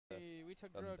we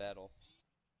took a drugs. battle.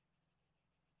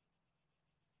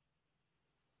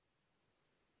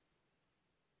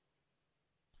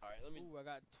 Alright, let me... Ooh, I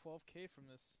got 12K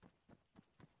from this.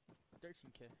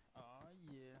 13K. Aw,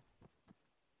 yeah.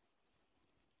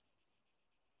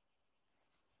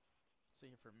 Stay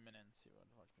here for a minute and see what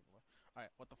the fuck people are.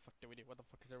 Alright, what the fuck do we do? What the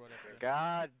fuck is everyone up to?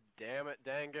 God damn it,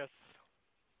 Dangus.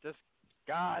 Just,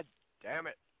 God damn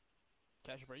it.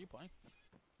 Cash, are you playing?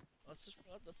 Let's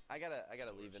I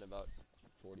gotta leave in about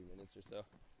 40 minutes or so.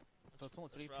 So it's only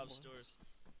 3 rob people. stores.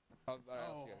 I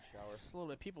also gotta shower. Just a little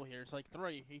bit of people here. It's like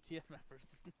 3 ATF members.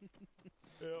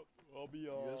 Yep, I'll be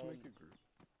on. You guys make a group.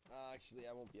 Actually,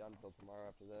 I won't be on until tomorrow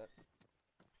after that.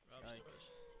 Rob Yikes. stores.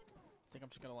 I think I'm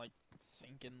just gonna like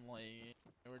sink in like...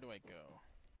 Where do I go?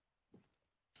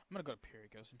 I'm gonna go to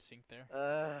Pyrgos and sink there.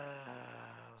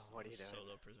 What are you doing?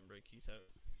 Solo prison break Keith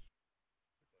out.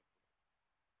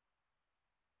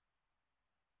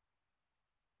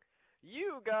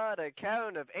 You got a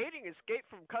count of aiding escape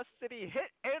from custody, hit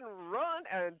and run,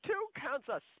 and 2 counts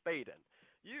of spading.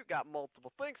 You got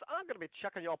multiple things. I'm going to be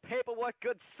checking your paperwork,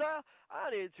 good sir.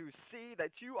 I need to see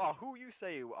that you are who you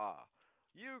say you are.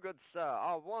 You, good sir,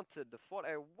 are wanted for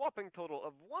a whopping total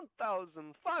of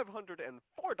 $1,504.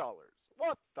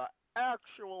 What the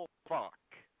actual fuck?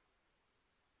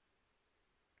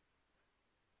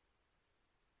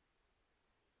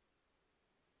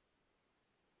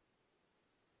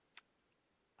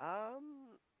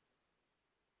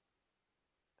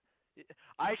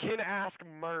 I can ask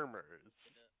murmurs.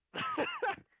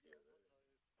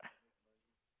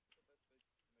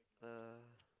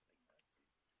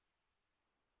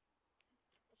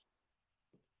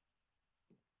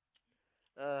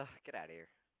 Get out of here.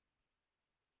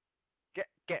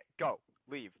 Go.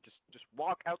 Leave. Just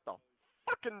walk out the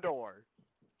fucking door.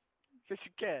 Yes,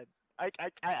 you can. I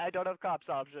don't have cops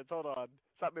options. Hold on.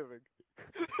 Stop moving.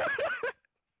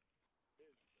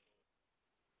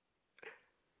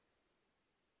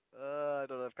 I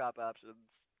don't have cop options.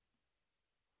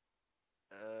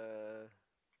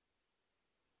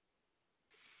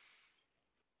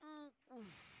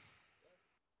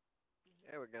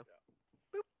 There we go.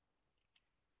 Boop.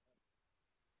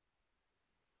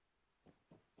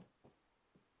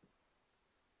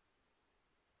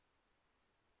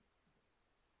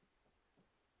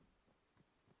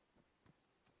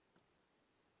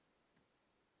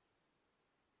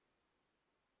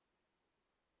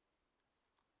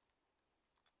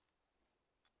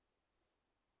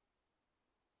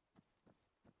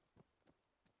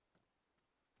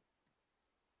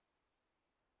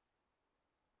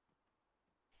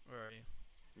 Where are you?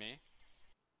 Me?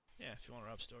 Yeah, if you want to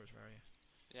rob stores, where are you?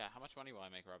 Yeah, how much money will I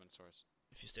make robbing stores?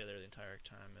 If you stay there the entire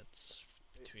time, it's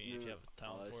between, if you have a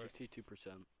talent for it. 62%.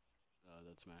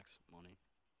 That's max money.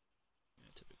 Yeah,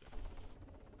 typically.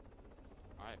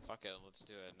 Alright, fuck it, let's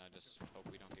do it, and I just hope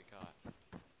we don't get caught.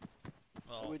 I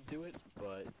Well, would do it,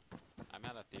 but I'm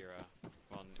at a Thera.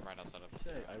 Well, right outside of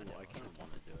I kind of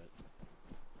want to do it.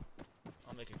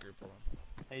 I'll make a group of them.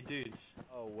 Hey, dude.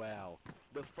 Oh wow,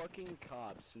 the fucking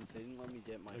cops! Since they didn't let me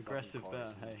get my Aggressive fucking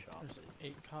cars bat, in the hey. shop, There's they-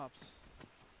 8 cops.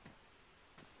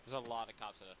 There's a lot of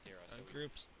cops at a Thera, so we...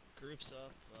 Groups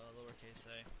up, lowercase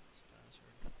a, it's a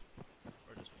password.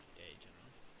 Or just a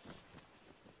generally.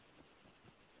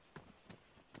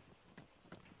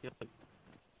 Yep.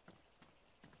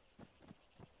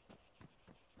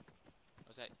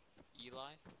 Was that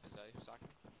Eli? Is that who's talking?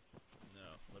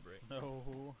 No, liberate.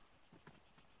 No.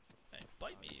 Hey,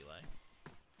 bite me, Eli.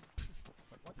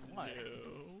 Why?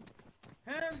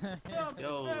 No.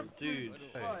 Yo, dude.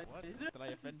 What? Did I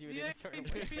offend you in any sort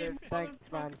of way? Dude, thanks,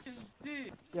 man.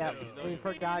 Yeah, No, we no,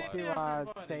 forgot no,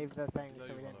 to save the thing so No,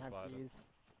 we you didn't have wanna to buy use.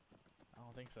 I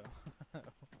don't think so.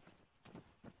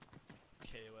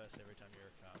 KOS every time you're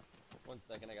a cop. 1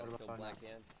 second, I gotta What kill about Black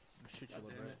Hand. I'm gonna shoot you a God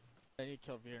little damn bit. I need to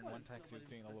kill Veer in one time because he was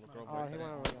doing a little girl Oh, voice. he I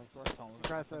went didn't over there. want to tell him that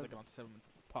sounds Aggressive. like on 7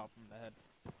 pop him in the head.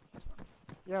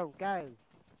 Yo, guys,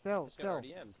 still, Just got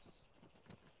still. RDM.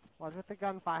 Watch with the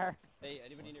gunfire. Hey,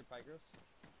 anybody near Pyrgos?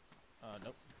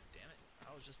 Nope. Damn it.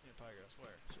 I was just near Pyrgos.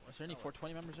 Where? Is there any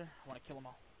 420 members there? I want to kill them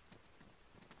all.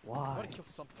 I Why? want to kill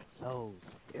something. So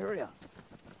serious?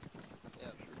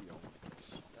 Yeah,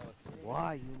 that was sick.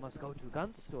 Why you must go to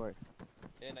gun store?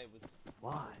 And I was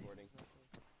Why? recording.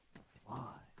 Why?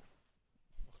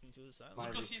 Welcome to this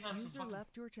island. User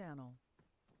left your channel.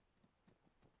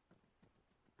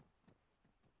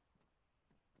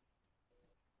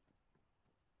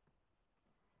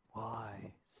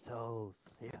 Why so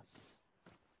serious?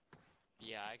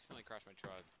 Yeah, I accidentally crashed my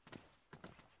truck.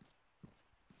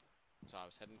 So I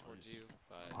was heading towards you,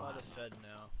 but... I'm on the Fed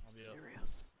now. I'll be up. Serious?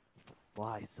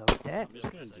 Why so dead? I'm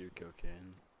just gonna do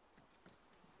cocaine.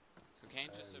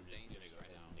 can't just so dangerous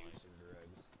right now. Like,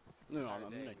 No, entire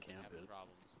I'm day gonna we've been camp having it.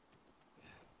 problems.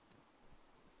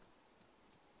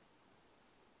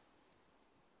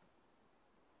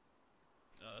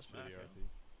 Oh, that's Shitty Mako. RP.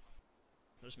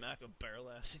 There's Mako barrel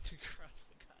assing across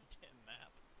the goddamn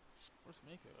map. Where's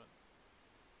Mako at?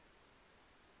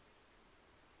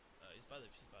 He's by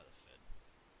the Fed.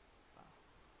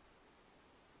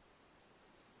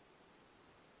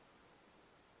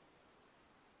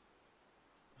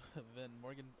 Vin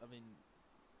Morgan. I mean,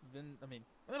 Vin. I mean.